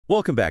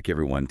Welcome back,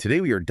 everyone.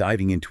 Today we are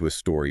diving into a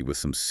story with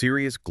some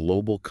serious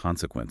global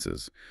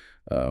consequences.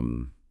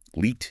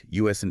 Leaked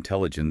U.S.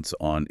 intelligence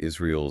on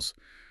Israel's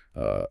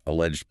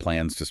alleged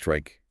plans to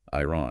strike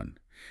Iran.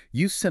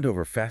 You sent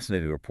over a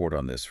fascinating report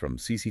on this from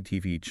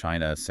CCTV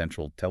China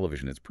Central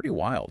Television. It's pretty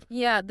wild.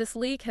 Yeah, this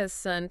leak has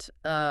sent,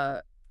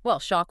 well,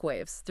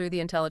 shockwaves through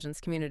the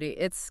intelligence community.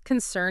 It's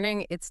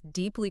concerning, it's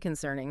deeply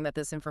concerning that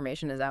this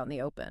information is out in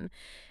the open,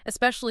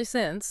 especially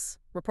since,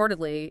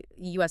 reportedly,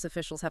 U.S.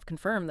 officials have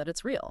confirmed that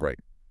it's real. Right.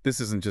 This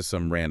isn't just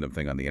some random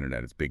thing on the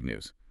internet. It's big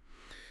news.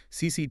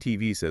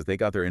 CCTV says they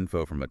got their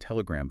info from a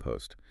Telegram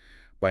post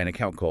by an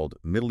account called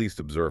Middle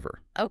East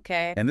Observer.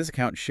 Okay. And this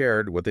account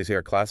shared what they say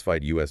are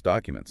classified U.S.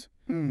 documents,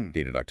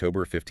 dated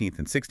October 15th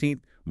and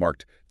 16th,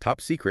 marked top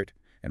secret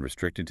and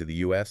restricted to the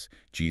U.S.,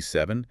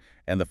 G7,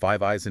 and the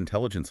Five Eyes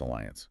Intelligence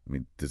Alliance. I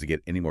mean, does it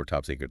get any more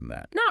top secret than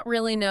that? Not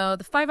really, no.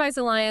 The Five Eyes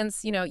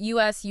Alliance,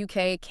 U.S.,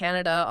 U.K.,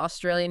 Canada,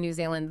 Australia, New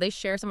Zealand, they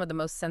share some of the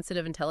most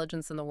sensitive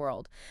intelligence in the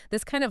world.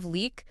 This kind of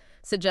leak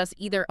suggests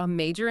either a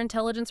major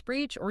intelligence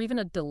breach or even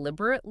a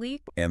deliberate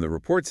leak. And the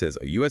report says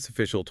a U.S.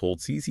 official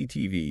told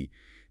CCTV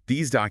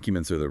these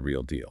documents are the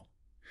real deal.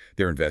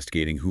 They're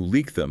investigating who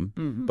leaked them,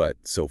 but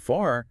so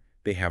far,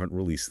 they haven't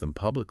released them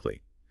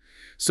publicly.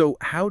 So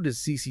how does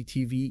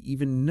CCTV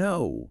even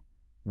know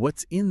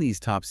what's in these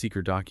top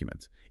secret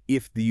documents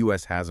if the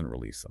U.S. hasn't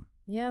released them?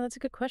 Yeah, that's a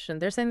good question.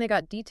 They're saying they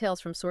got details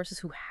from sources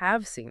who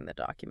have seen the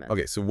document.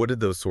 Okay, so what did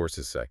those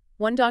sources say?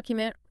 One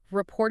document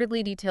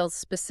reportedly details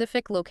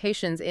specific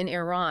locations in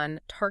Iran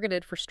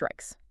targeted for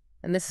strikes.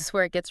 And this is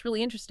where it gets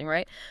really interesting,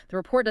 right? The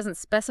report doesn't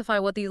specify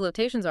what these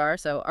locations are.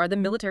 So are they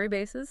military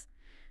bases,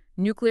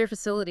 nuclear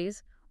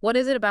facilities? What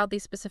is it about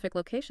these specific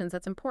locations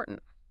that's important?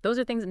 Those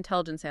are things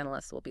intelligence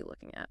analysts will be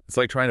looking at. It's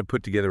like trying to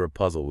put together a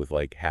puzzle with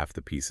like half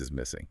the pieces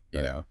missing,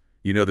 you know?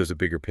 You know there's a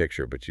bigger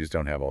picture, but you just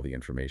don't have all the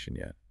information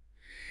yet.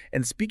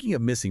 And speaking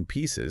of missing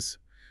pieces,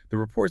 the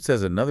report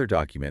says another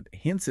document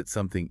hints at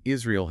something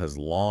Israel has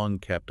long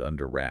kept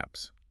under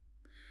wraps: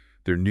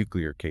 their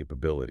nuclear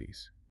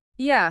capabilities.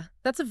 Yeah,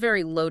 that's a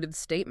very loaded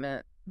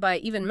statement. By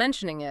even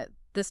mentioning it,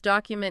 this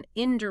document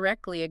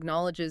indirectly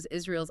acknowledges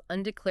Israel's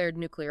undeclared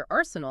nuclear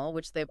arsenal,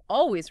 which they've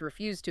always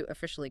refused to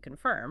officially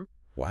confirm.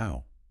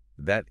 Wow.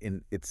 That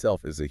in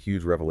itself is a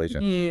huge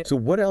revelation. Yeah. So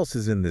what else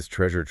is in this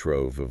treasure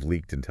trove of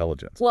leaked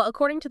intelligence? Well,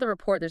 according to the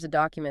report, there's a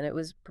document. It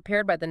was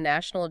prepared by the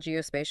National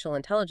Geospatial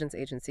Intelligence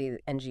Agency,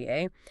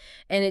 NGA,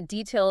 and it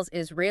details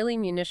Israeli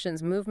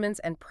munitions movements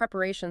and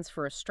preparations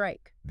for a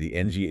strike. The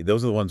NGA,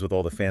 those are the ones with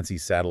all the fancy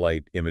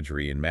satellite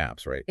imagery and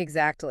maps, right?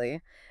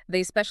 Exactly.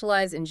 They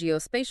specialize in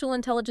geospatial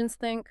intelligence,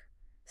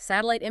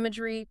 satellite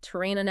imagery,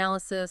 terrain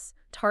analysis,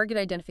 target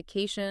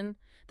identification.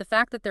 The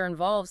fact that they're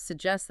involved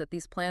suggests that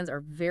these plans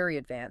are very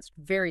advanced,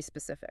 very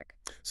specific.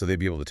 So they'd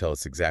be able to tell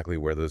us exactly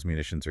where those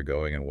munitions are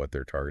going and what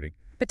they're targeting?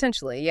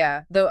 Potentially,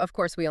 yeah. Though, of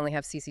course, we only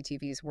have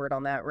CCTV's word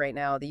on that right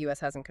now. The U.S.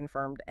 hasn't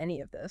confirmed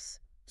any of this.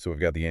 So we've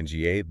got the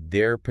NGA.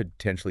 They're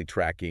potentially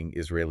tracking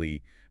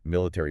Israeli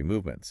military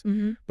movements.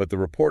 But the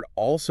report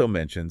also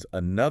mentions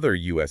another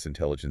U.S.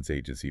 intelligence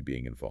agency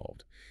being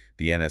involved,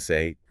 the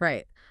NSA.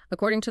 Right.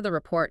 According to the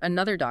report,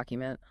 another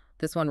document,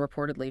 this one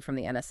reportedly from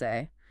the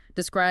NSA,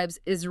 describes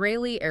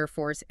Israeli Air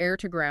Force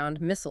air-to-ground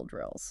missile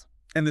drills.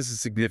 And this is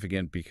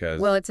significant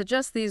because... Well, it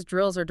suggests these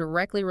drills are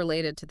directly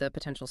related to the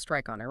potential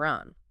strike on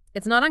Iran.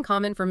 It's not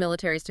uncommon for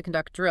militaries to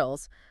conduct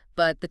drills,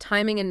 but the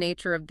timing and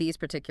nature of these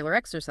particular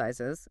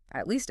exercises,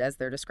 at least as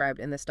they're described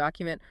in this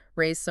document,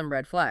 raise some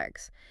red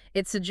flags.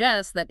 It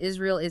suggests that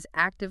Israel is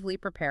actively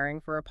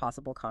preparing for a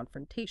possible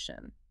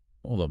confrontation.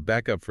 Hold on,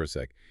 back up for a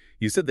sec.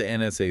 You said the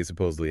NSA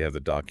supposedly has a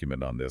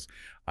document on this.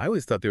 I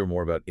always thought they were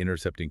more about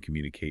intercepting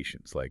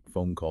communications, like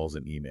phone calls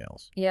and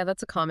emails. Yeah,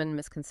 that's a common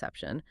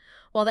misconception.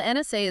 While the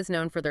NSA is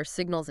known for their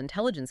signals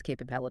intelligence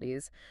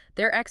capabilities,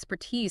 their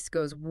expertise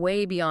goes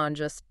way beyond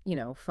just,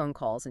 phone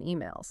calls and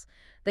emails.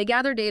 They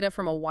gather data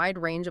from a wide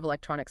range of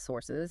electronic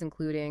sources,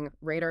 including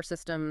radar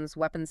systems,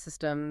 weapon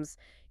systems,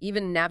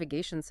 even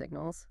navigation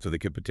signals. So they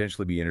could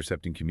potentially be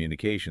intercepting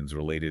communications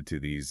related to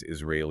these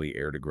Israeli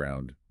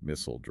air-to-ground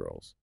missile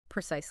drills.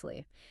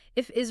 Precisely.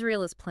 If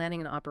Israel is planning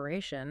an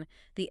operation,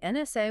 the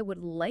NSA would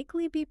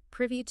likely be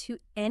privy to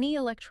any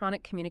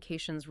electronic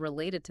communications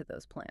related to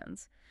those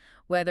plans.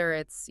 Whether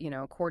it's,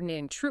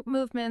 coordinating troop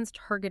movements,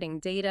 targeting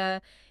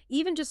data,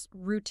 even just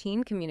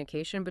routine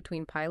communication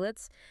between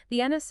pilots, the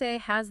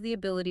NSA has the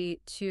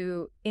ability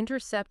to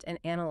intercept and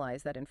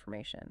analyze that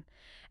information.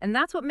 And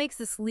that's what makes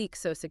this leak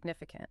so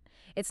significant.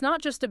 It's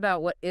not just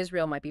about what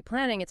Israel might be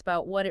planning, it's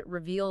about what it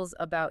reveals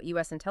about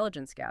U.S.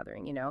 intelligence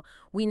gathering.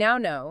 We now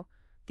know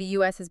the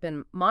U.S. has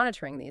been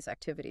monitoring these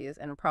activities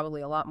and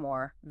probably a lot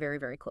more very,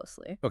 very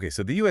closely. Okay,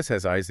 so the U.S.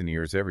 has eyes and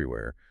ears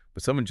everywhere,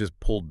 but someone just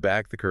pulled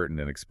back the curtain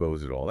and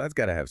exposed it all. That's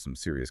got to have some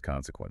serious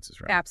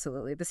consequences, right?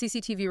 Absolutely. The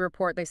CCTV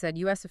report, they said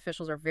U.S.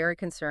 officials are very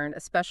concerned,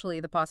 especially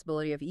the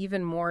possibility of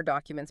even more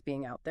documents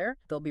being out there.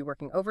 They'll be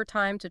working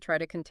overtime to try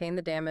to contain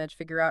the damage,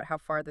 figure out how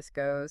far this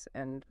goes,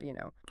 and,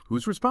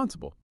 Who's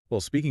responsible?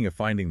 Well, speaking of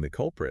finding the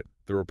culprit,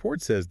 the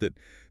report says that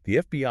the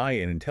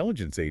FBI and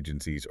intelligence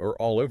agencies are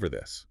all over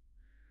this.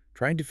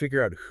 trying to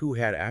figure out who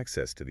had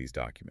access to these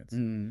documents.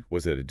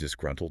 Was it a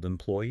disgruntled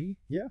employee?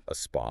 Yeah. A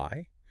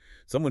spy?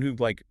 Someone who,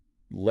 like,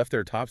 left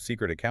their top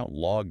secret account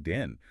logged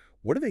in?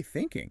 What are they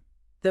thinking?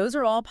 Those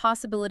are all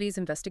possibilities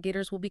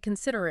investigators will be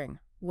considering.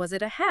 Was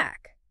it a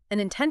hack? An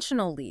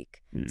intentional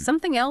leak?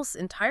 Something else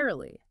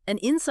entirely? An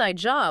inside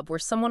job where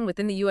someone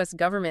within the U.S.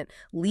 government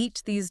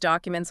leaked these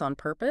documents on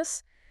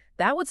purpose?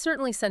 That would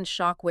certainly send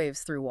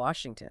shockwaves through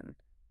Washington.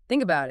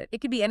 Think about it.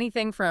 It could be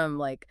anything from,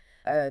 like,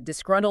 a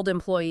disgruntled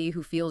employee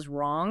who feels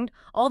wronged,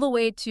 all the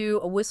way to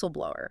a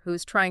whistleblower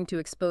who's trying to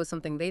expose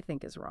something they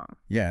think is wrong.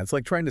 Yeah, it's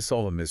like trying to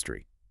solve a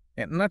mystery.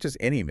 And not just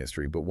any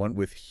mystery, but one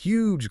with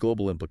huge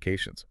global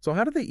implications. So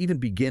how do they even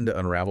begin to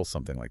unravel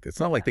something like this? It's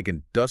not like they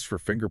can dust for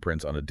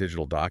fingerprints on a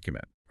digital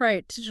document.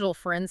 Right, digital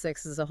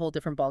forensics is a whole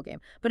different ballgame,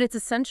 but it's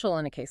essential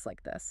in a case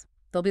like this.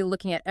 They'll be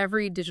looking at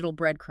every digital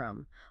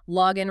breadcrumb,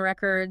 login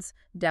records,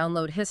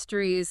 download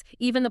histories,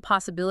 even the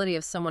possibility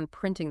of someone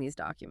printing these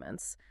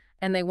documents.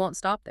 And they won't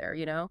stop there,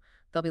 you know?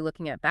 They'll be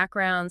looking at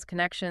backgrounds,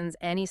 connections,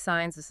 any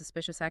signs of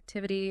suspicious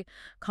activity,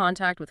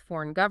 contact with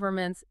foreign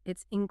governments.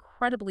 It's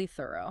incredibly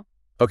thorough.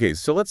 Okay,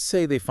 so let's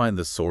say they find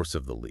the source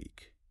of the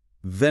leak.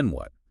 Then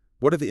what?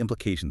 What are the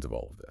implications of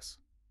all of this?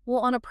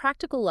 Well, on a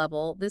practical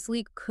level, this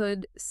leak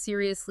could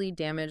seriously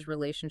damage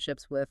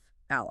relationships with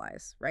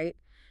allies, right?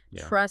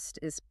 Yeah. Trust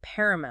is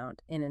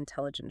paramount in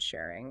intelligence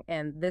sharing,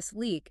 and this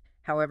leak,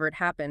 however it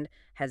happened,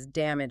 has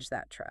damaged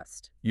that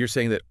trust. You're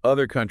saying that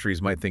other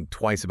countries might think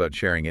twice about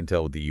sharing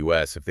intel with the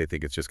U.S. if they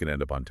think it's just going to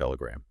end up on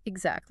Telegram.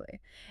 Exactly.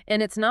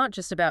 And it's not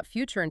just about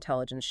future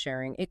intelligence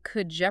sharing. It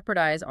could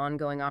jeopardize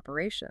ongoing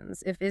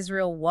operations. If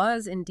Israel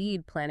was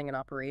indeed planning an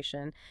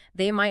operation,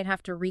 they might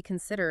have to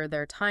reconsider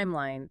their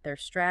timeline, their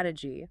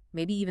strategy,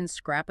 maybe even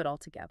scrap it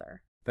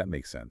altogether. That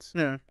makes sense.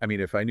 Yeah. I mean,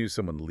 if I knew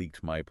someone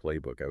leaked my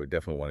playbook, I would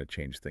definitely want to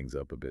change things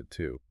up a bit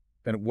too.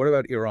 And what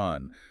about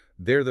Iran?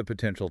 They're the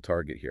potential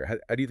target here.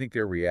 How do you think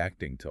they're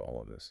reacting to all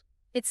of this?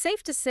 It's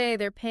safe to say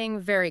they're paying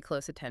very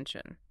close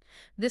attention.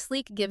 This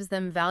leak gives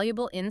them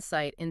valuable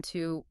insight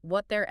into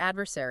what their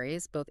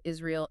adversaries, both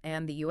Israel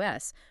and the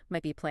U.S.,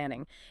 might be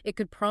planning. It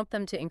could prompt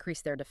them to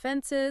increase their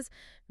defenses,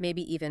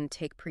 maybe even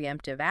take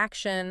preemptive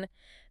action.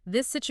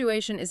 This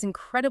situation is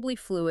incredibly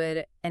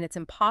fluid, and it's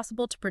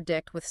impossible to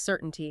predict with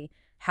certainty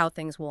how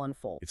things will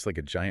unfold. It's like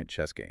a giant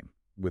chess game,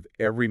 with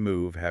every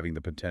move having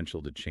the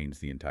potential to change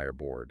the entire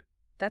board.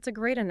 That's a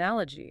great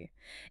analogy.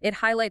 It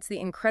highlights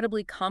the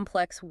incredibly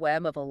complex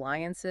web of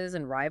alliances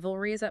and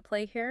rivalries at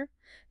play here.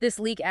 This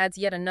leak adds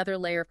yet another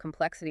layer of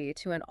complexity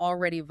to an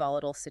already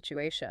volatile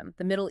situation.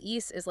 The Middle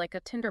East is like a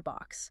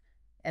tinderbox,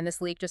 and this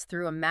leak just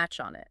threw a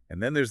match on it.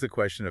 And then there's the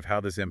question of how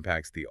this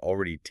impacts the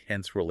already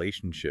tense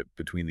relationship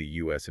between the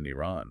U.S. and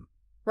Iran.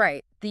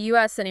 Right. The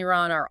U.S. and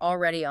Iran are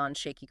already on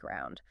shaky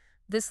ground.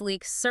 This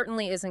leak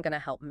certainly isn't going to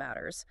help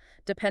matters.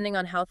 Depending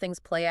on how things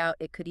play out,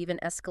 it could even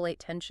escalate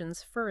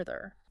tensions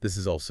further. This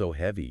is all so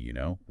heavy, you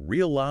know?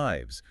 Real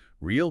lives,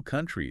 real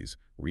countries,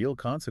 real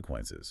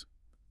consequences.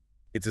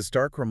 It's a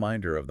stark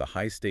reminder of the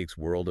high-stakes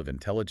world of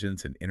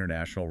intelligence and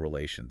international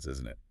relations,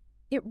 isn't it?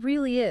 It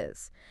really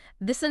is.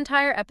 This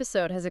entire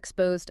episode has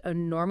exposed a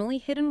normally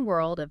hidden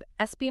world of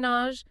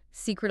espionage,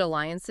 secret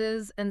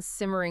alliances, and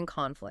simmering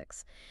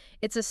conflicts.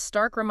 It's a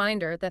stark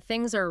reminder that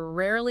things are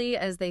rarely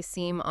as they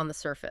seem on the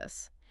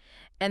surface,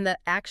 and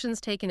that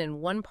actions taken in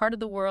one part of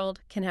the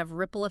world can have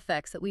ripple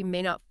effects that we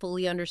may not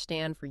fully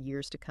understand for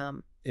years to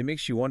come. It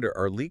makes you wonder,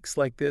 are leaks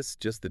like this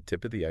just the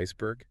tip of the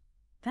iceberg?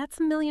 That's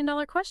a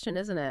million-dollar question,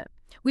 isn't it?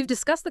 We've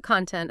discussed the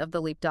content of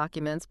the leaked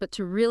documents, but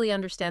to really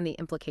understand the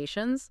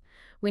implications,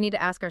 we need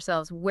to ask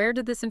ourselves, where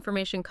did this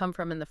information come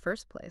from in the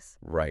first place?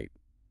 Right.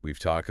 We've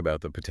talked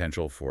about the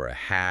potential for a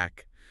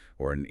hack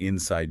or an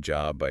inside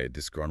job by a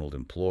disgruntled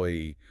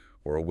employee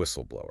or a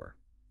whistleblower.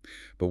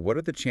 But what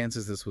are the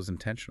chances this was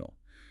intentional?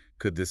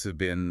 Could this have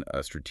been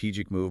a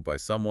strategic move by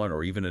someone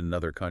or even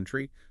another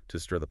country to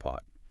stir the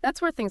pot? That's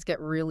where things get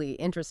really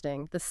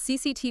interesting. The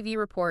CCTV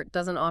report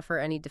doesn't offer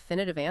any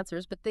definitive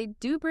answers, but they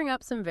do bring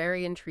up some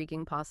very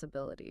intriguing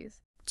possibilities.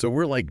 So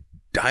we're like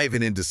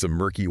diving into some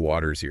murky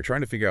waters here,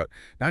 trying to figure out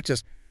not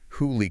just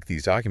who leaked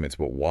these documents,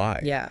 but why.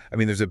 Yeah. I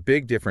mean, there's a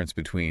big difference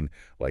between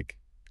like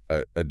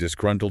a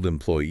disgruntled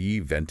employee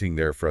venting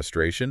their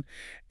frustration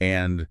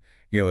and,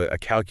 you know, a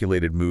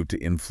calculated move to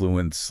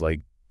influence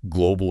like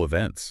global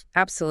events.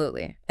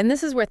 Absolutely. And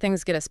this is where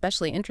things get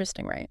especially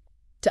interesting, right?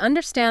 To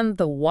understand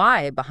the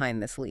why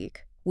behind this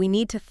leak, we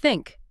need to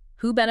think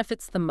who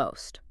benefits the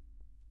most,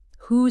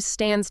 who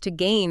stands to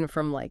gain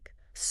from like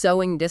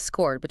sowing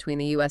discord between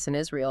the U.S. and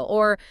Israel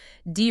or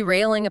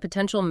derailing a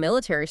potential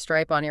military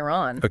strike on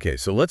Iran. Okay,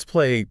 so let's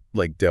play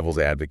like devil's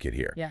advocate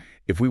here. Yeah.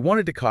 If we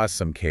wanted to cause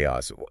some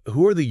chaos,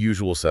 who are the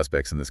usual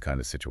suspects in this kind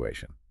of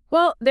situation?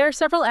 Well, there are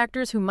several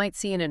actors who might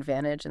see an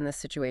advantage in this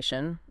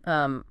situation.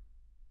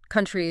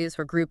 Countries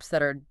or groups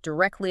that are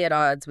directly at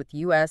odds with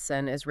U.S.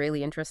 and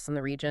Israeli interests in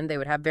the region, they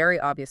would have very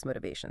obvious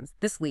motivations.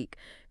 This leak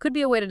could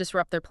be a way to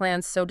disrupt their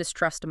plans, sow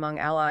distrust among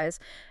allies,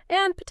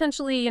 and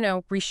potentially, you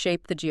know,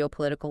 reshape the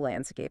geopolitical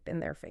landscape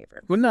in their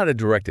favor. Well, not a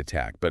direct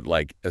attack, but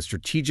like a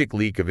strategic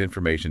leak of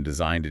information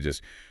designed to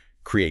just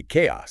create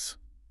chaos,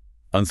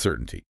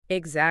 uncertainty.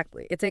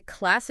 Exactly. It's a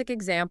classic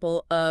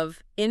example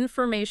of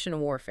information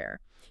warfare,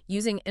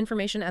 using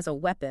information as a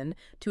weapon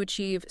to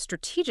achieve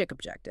strategic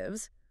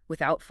objectives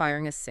without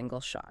firing a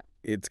single shot.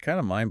 It's kind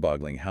of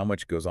mind-boggling how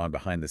much goes on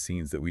behind the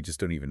scenes that we just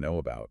don't even know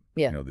about.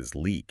 Yeah. This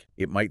leak.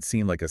 It might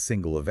seem like a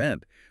single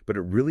event, but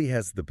it really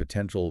has the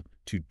potential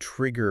to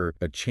trigger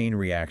a chain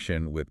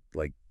reaction with,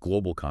 like,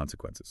 global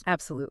consequences.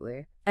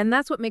 Absolutely. And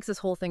that's what makes this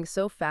whole thing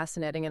so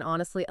fascinating and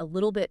honestly a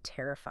little bit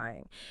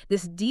terrifying.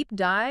 This deep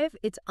dive,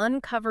 it's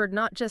uncovered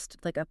not just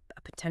like a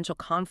potential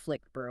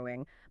conflict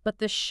brewing, but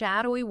the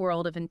shadowy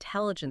world of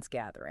intelligence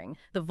gathering,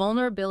 the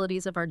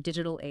vulnerabilities of our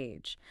digital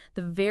age,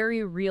 the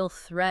very real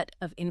threat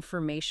of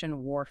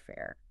information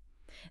warfare.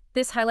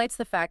 This highlights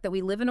the fact that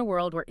we live in a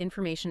world where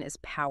information is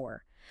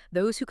power.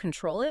 Those who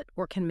control it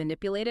or can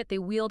manipulate it, they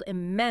wield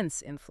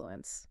immense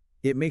influence.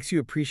 It makes you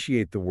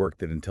appreciate the work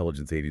that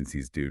intelligence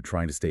agencies do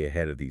trying to stay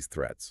ahead of these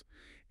threats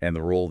and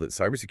the role that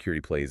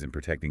cybersecurity plays in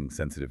protecting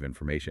sensitive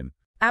information.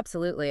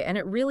 Absolutely. And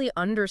it really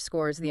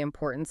underscores the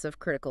importance of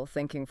critical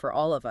thinking for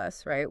all of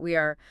us, right? We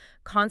are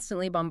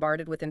constantly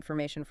bombarded with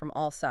information from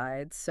all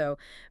sides. So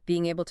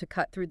being able to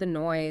cut through the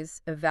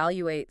noise,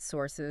 evaluate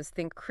sources,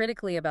 think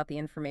critically about the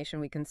information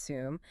we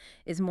consume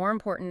is more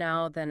important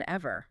now than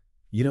ever.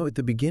 At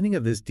the beginning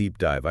of this deep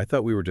dive, I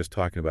thought we were just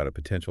talking about a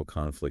potential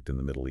conflict in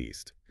the Middle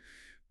East.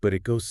 But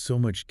it goes so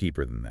much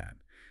deeper than that.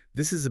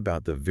 This is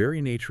about the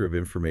very nature of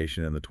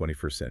information in the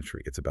 21st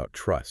century. It's about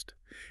trust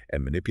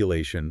and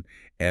manipulation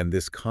and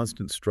this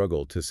constant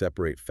struggle to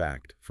separate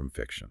fact from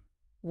fiction.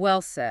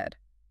 Well said.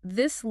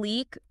 This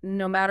leak,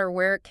 no matter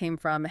where it came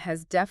from,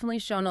 has definitely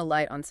shone a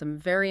light on some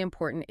very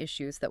important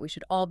issues that we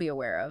should all be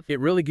aware of.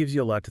 It really gives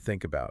you a lot to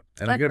think about.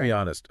 And I'm That's going to be right.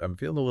 honest, I'm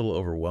feeling a little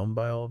overwhelmed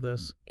by all of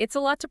this. It's a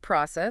lot to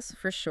process,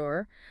 for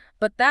sure,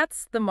 but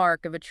that's the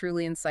mark of a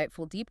truly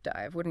insightful deep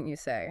dive, wouldn't you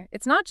say?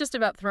 It's not just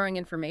about throwing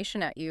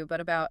information at you,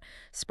 but about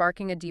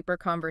sparking a deeper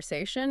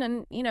conversation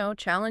and,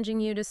 challenging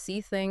you to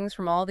see things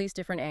from all these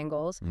different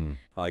angles.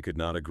 I could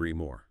not agree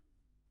more.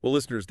 Well,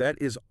 listeners, that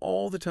is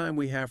all the time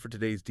we have for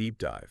today's deep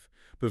dive.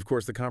 But of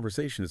course, the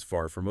conversation is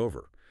far from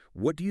over.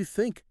 What do you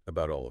think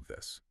about all of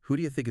this? Who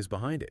do you think is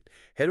behind it?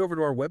 Head over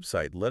to our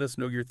website and let us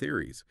know your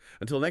theories.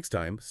 Until next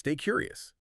time, stay curious.